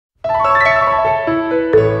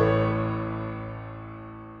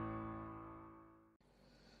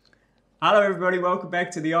Hello everybody, welcome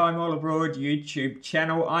back to the I'm All Abroad YouTube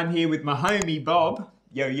channel. I'm here with my homie Bob.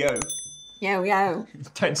 Yo, yo. Yo, yo.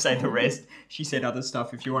 Don't say the rest. She said other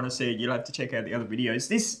stuff. If you want to see it, you'll have to check out the other videos.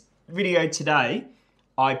 This video today,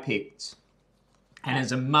 I picked. And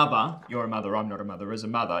as a mother, you're a mother, I'm not a mother. As a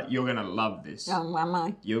mother, you're going to love this. Oh, am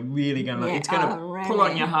I? You're really going to love it. It's going to really? pull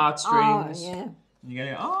on your heartstrings. Oh, yeah. You're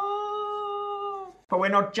going to go, oh. But we're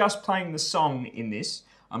not just playing the song in this.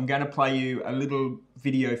 I'm going to play you a little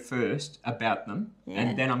video first about them,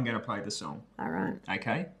 and then I'm going to play the song. All right.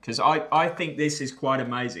 Okay? Because I think this is quite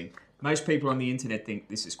amazing. Most people on the internet think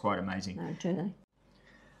this is quite amazing. Oh, do they?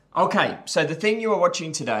 Okay, so the thing you are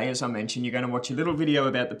watching today, as I mentioned, you're going to watch a little video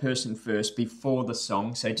about the person first before the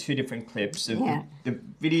song, so 2 different clips. The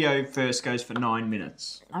video first goes for 9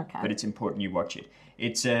 minutes. Okay. But it's important you watch it.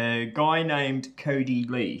 It's a guy named Kodi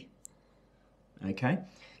Lee. Okay?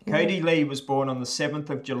 Kodi Lee was born on the 7th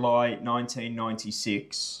of July,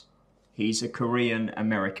 1996. He's a Korean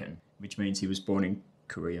American, which means he was born in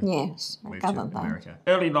Korea. Yes, I Moved to gathered that. America.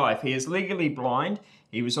 Early life, he is legally blind.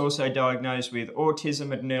 He was also diagnosed with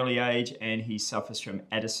autism at an early age, and he suffers from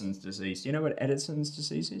Addison's disease. Do you know what Addison's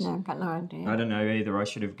disease is? No, I've got no idea. I don't know either. I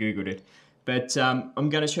should have Googled it. But I'm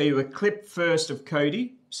going to show you a clip first of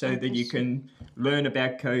Kodi so that you can learn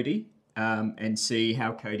about Kodi. And see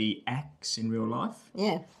how Kodi acts in real life.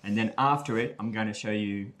 Yeah. And then after it, I'm going to show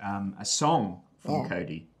you a song from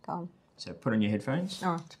Kodi. Go on. So put on your headphones.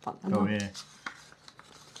 Oh, to put them Oh, on. yeah.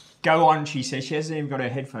 Go on, she says. She hasn't even got her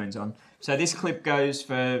headphones on. So this clip goes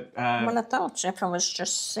for... Well, I thought if I was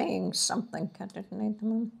just saying something, I didn't need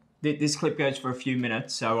them on. This clip goes for a few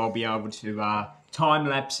minutes, so I'll be able to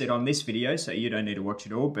time-lapse it on this video, so you don't need to watch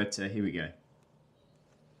it all, but here we go.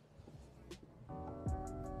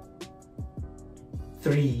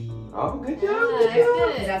 3. Oh, good job. That's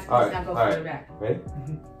good. That's All right, not go all right. further back. Ready?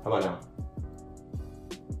 How about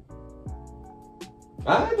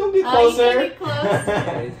now? Don't get closer. You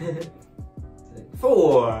can be close.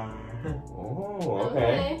 4. Oh,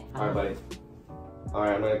 okay. All right, buddy. All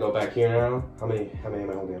right, I'm gonna go back here now. How many am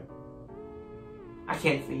I holding? I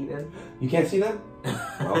can't see them. You can't see them?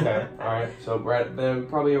 Okay. All right. So right then,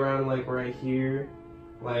 probably around like right here,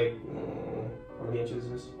 like how many inches is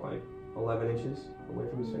this? Like 11 inches away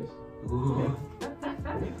from his face. Ooh. Yeah.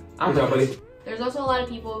 Good job, buddy. There's also a lot of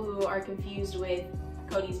people who are confused with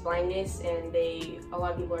Kodi's blindness, and a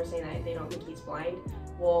lot of people are saying that they don't think he's blind.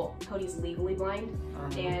 Well, Kodi's legally blind,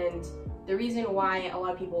 and the reason why a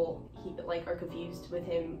lot of people are confused with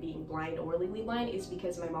him being blind or legally blind is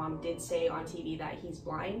because my mom did say on TV that he's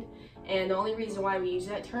blind, and the only reason why we use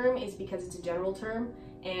that term is because it's a general term,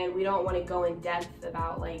 and we don't want to go in depth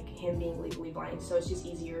about like him being legally blind, so it's just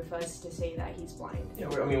easier for us to say that he's blind. Yeah,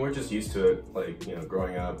 we're just used to it, like,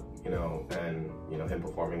 growing up, and, him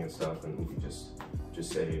performing and stuff, and we just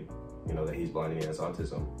say, that he's blind and he has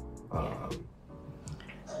autism.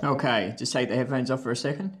 Okay, just take the headphones off for a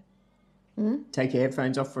second. Take your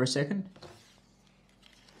headphones off for a second.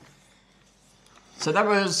 So that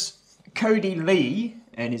was Kodi Lee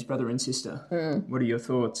and his brother and sister. What are your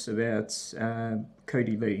thoughts about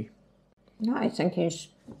Kodi Lee? No, I think he's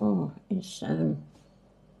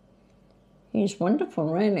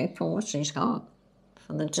wonderful, really, for what he's got.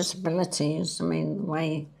 For the disabilities, I mean, the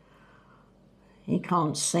way he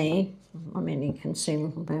can't see. I mean, he can see a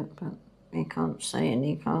little bit, but he can't see and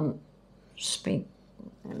he can't speak.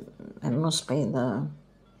 It must be the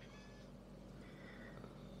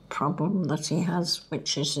problem that he has,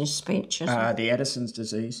 which is his speech, isn't it? The Addison's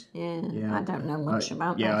disease. Yeah, I don't know much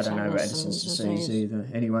about that. Yeah, I don't know about Addison's disease either.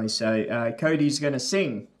 Anyway, so Kodi's going to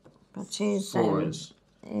sing. But he's for us.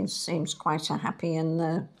 He seems quite happy,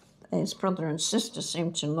 and his brother and sister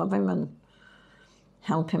seem to love him and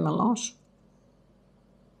help him a lot.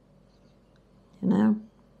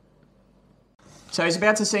 So he's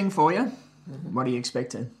about to sing for you. What are you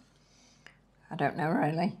expecting? I don't know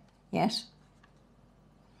really. Yes.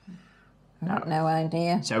 I've got no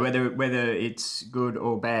idea. So whether it's good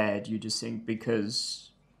or bad, you just think because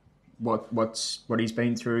what he's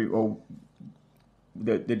been through or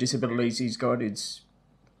the disabilities he's got, it's...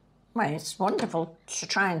 Well, it's wonderful to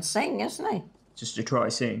try and sing, isn't it? Just to try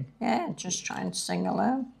sing? Yeah, just try and sing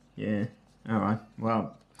alone. Yeah, all right.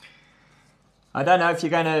 Well, I don't know if you're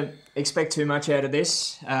going to expect too much out of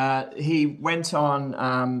this. He went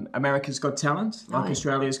on America's Got Talent, like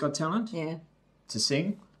Australia's Got Talent, to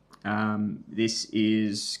sing. This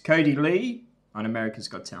is Kodi Lee on America's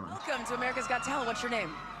Got Talent. Welcome to America's Got Talent. What's your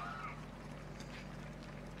name?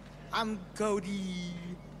 I'm Kodi.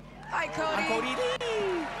 Hi, Kodi. I'm Kodi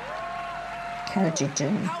Lee. Kodi Lee.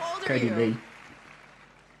 How old are Kodi you? Lee.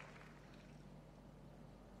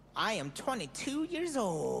 I I am 22 years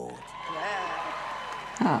old.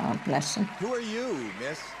 Oh, bless him. Who are you,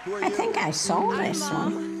 miss? Who are you? I think I saw this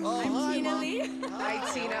one. Oh, I'm hi, Tina Mom. Lee.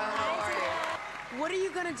 Hi, Tina. How are you? What are you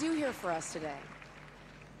gonna do here for us today?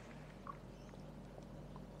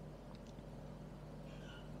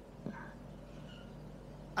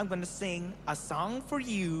 I'm gonna sing a song for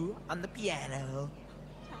you on the piano.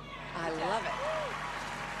 I love it.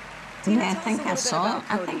 Yeah, I tell us think a I little bit saw about it.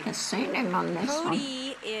 I Kodi. think I've seen him on this one.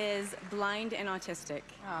 Kodi is blind and autistic.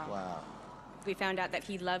 Wow. We found out that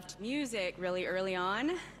he loved music really early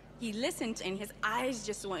on. He listened and his eyes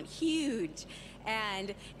just went huge.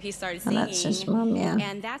 And he started And singing. that's his mum, yeah.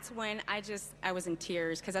 And that's when I was in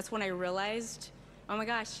tears, because that's when I realized, oh my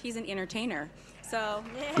gosh, he's an entertainer. So,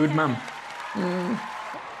 yeah. Good mum. Go on,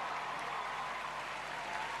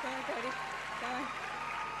 Kodi. Go on.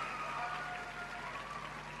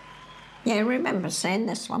 Yeah, I remember seeing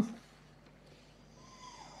this one. This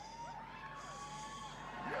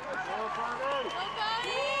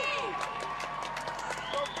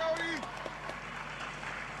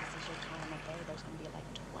is your time, okay? There's gonna be like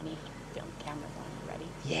 20 film cameras on you. Ready?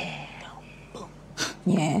 Yeah. Go. Boom.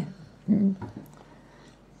 Yeah. Mm.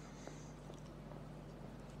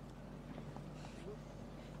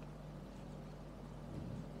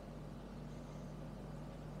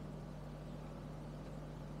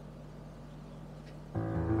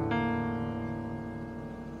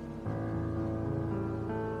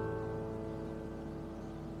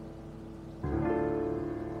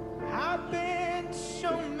 I've been to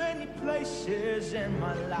so many places in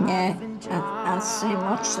my life. Yeah, and I'll see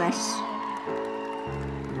watch this.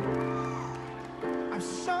 I've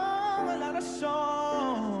sung a lot of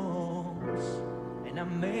songs, and I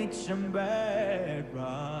made some bad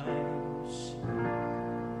rhymes.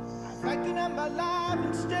 I've acted out my life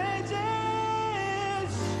in stages,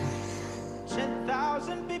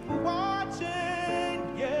 10,000 people watching,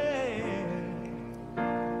 yeah.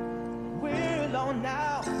 We're alone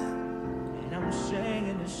now, and I'm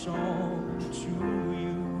singing this song to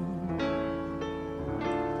you.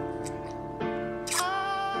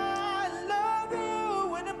 I love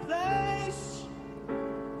you in a place,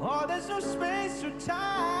 oh, there's no space or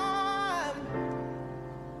time.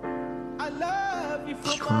 I love you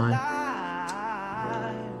for my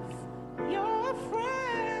life. You're a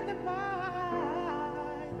friend of mine.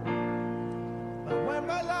 But when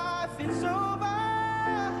my life is over,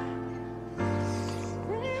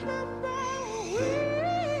 remember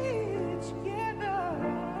we're together.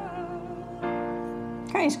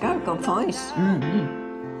 He's got a good voice. And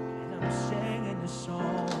I'm singing the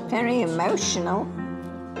song. Very emotional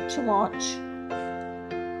to watch.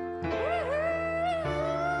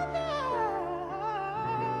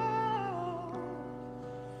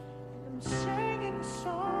 I'm singing a song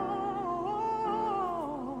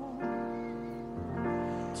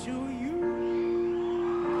to you.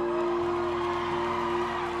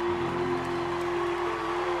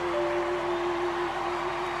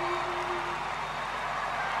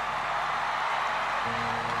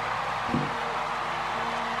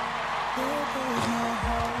 There goes my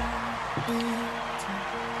heart beating,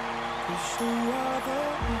 'cause you are the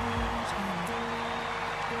reason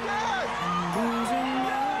I'm losing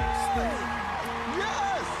my sleep.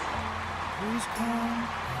 Yes! Please come.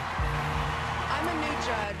 I'm a new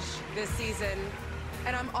judge this season,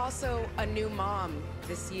 and I'm also a new mom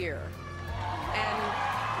this year. And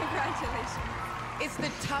Congratulations. it's the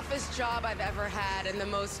toughest job I've ever had and the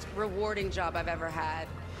most rewarding job I've ever had.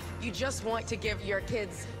 You just want to give your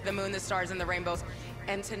kids the moon, the stars, and the rainbows.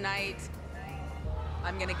 And tonight,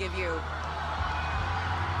 I'm gonna give you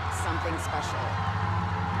something special.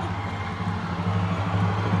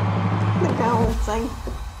 The gold thing.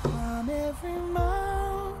 Climb every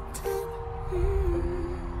mountain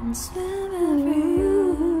and swim every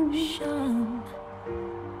ocean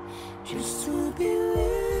just to be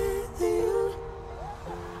with you.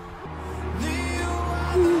 You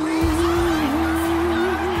are the reason.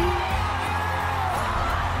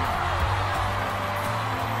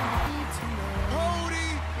 Kodi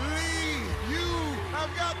Lee, you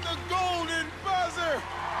have got the golden buzzer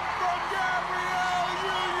from Gabrielle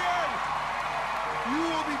Union. You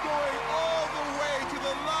will be going all the way to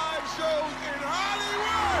the live shows in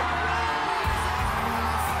Hollywood.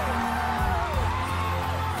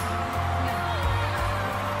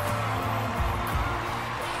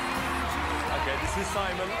 Okay, this is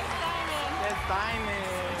Simon. Yes, Simon.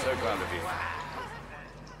 I'm so proud of you.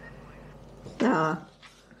 Oh,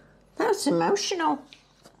 that's emotional.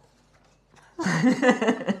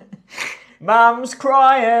 Mum's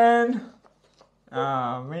crying.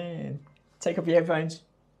 Oh man. Take off your headphones.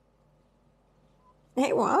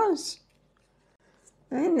 It was.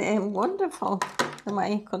 And wonderful the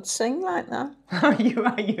way he could sing like that. Are you?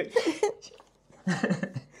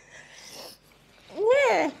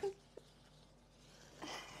 Yeah.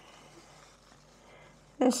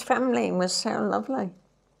 His family was so lovely.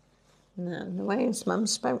 And the way his mum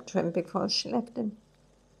spoke to him before she left him. Do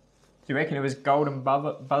you reckon it was golden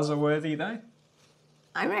buzzer worthy though?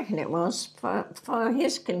 I reckon it was for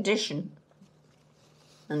his condition.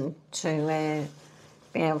 And to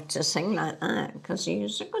be able to sing like that, because he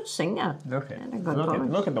was a good singer. Look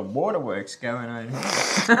at the waterworks going on here.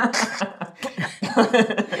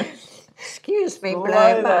 Excuse me,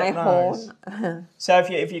 blow my horn. So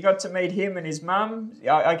if you got to meet him and his mum,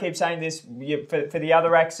 I keep saying this for the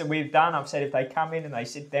other acts that we've done. I've said if they come in and they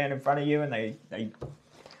sit down in front of you and they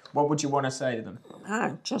what would you want to say to them?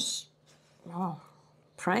 Just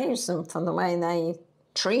praise them for the way they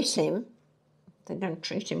treat him. They don't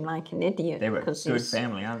treat him like an idiot. They were a good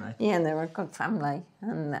family, aren't they? Yeah, they were a good family.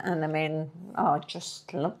 And I mean, I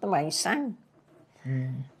just loved the way he sang.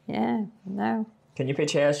 Yeah, no. Can you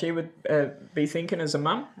picture how she would be thinking as a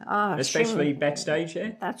mum? Especially backstage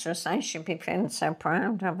there? That's just say she'd be feeling so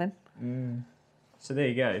proud of him. So there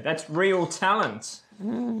you go. That's real talent.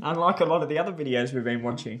 Unlike a lot of the other videos we've been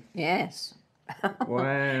watching. Yes.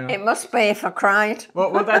 Wow. It must be if I cried.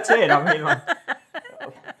 Well, that's it. I mean, like,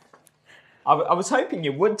 I was hoping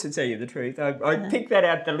you would, to tell you the truth. I picked that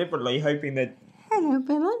out deliberately, hoping that... Hello,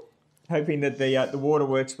 Billy. Hoping that the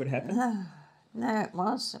waterworks would happen. No, it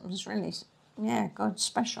was. It was really... Yeah, good,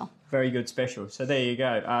 special. Very good special. So there you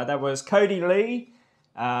go. That was Kodi Lee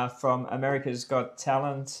from America's Got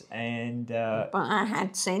Talent, and but I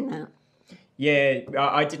had seen that. Yeah,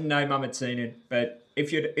 I didn't know Mum had seen it, but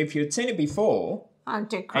if you'd seen it before, I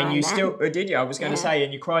did cry. And you then. still did you? I was going to say,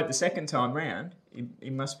 and you cried the second time round.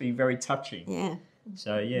 It must be very touching. Yeah.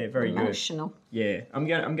 So yeah, very Emotional. good. Yeah, I'm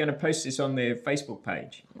going to post this on their Facebook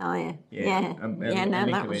page. Oh yeah. Yeah. No,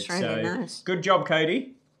 that was really nice. Good job,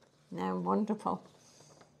 Kodi. No, wonderful.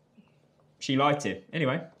 She liked it.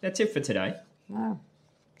 Anyway, that's it for today. Oh,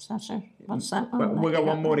 what's that one? We've got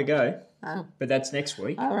one more to go. Oh. But that's next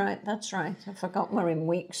week. All right, that's right. I forgot we're in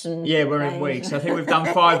weeks. Yeah, we're in weeks. I think we've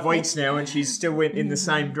done 5 weeks now and she's still in the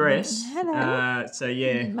same dress. Hello. So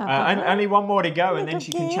yeah, only one more to go and then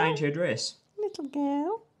she can change her dress. Little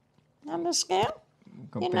girl. On the scale?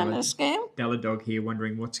 You're on the scale? Bella Dog here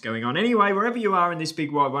wondering what's going on. Anyway, wherever you are in this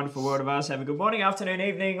big, wide, wonderful world of ours, have a good morning, afternoon,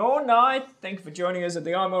 evening, or night. Thank you for joining us at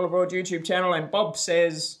the I'm All Abroad YouTube channel. And Bob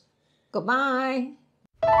says... Goodbye.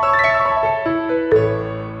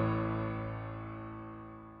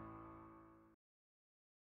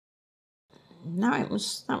 No,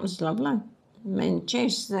 that was lovely. I mean,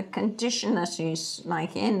 geez, the condition that he's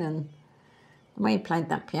like in and the way he played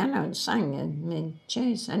that piano and sang, I mean,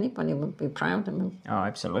 geez, anybody would be proud of him. Oh,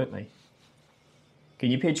 absolutely. Can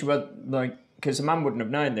you picture what, like, because the mum wouldn't have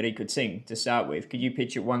known that he could sing to start with. Could you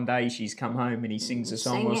picture one day she's come home and he sings a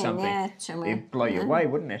song or something? Yeah, to me. It'd blow you away,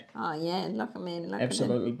 wouldn't it? Oh, yeah, look at me,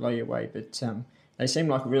 Absolutely blow you away. But they seem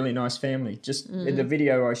like a really nice family. Just in the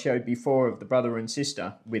video I showed before of the brother and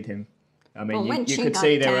sister with him, I mean, well, you could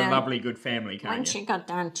see they were a lovely, good family, can't you? When she got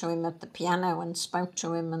down to him at the piano and spoke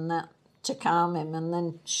to him and that, to calm him, and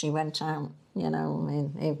then she went out, you know, I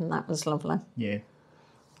mean, even that was lovely. Yeah.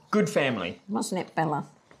 Good family. Wasn't it, Bella?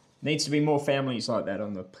 Needs to be more families like that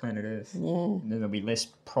on the planet Earth. Yeah. And then there'll be less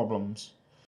problems.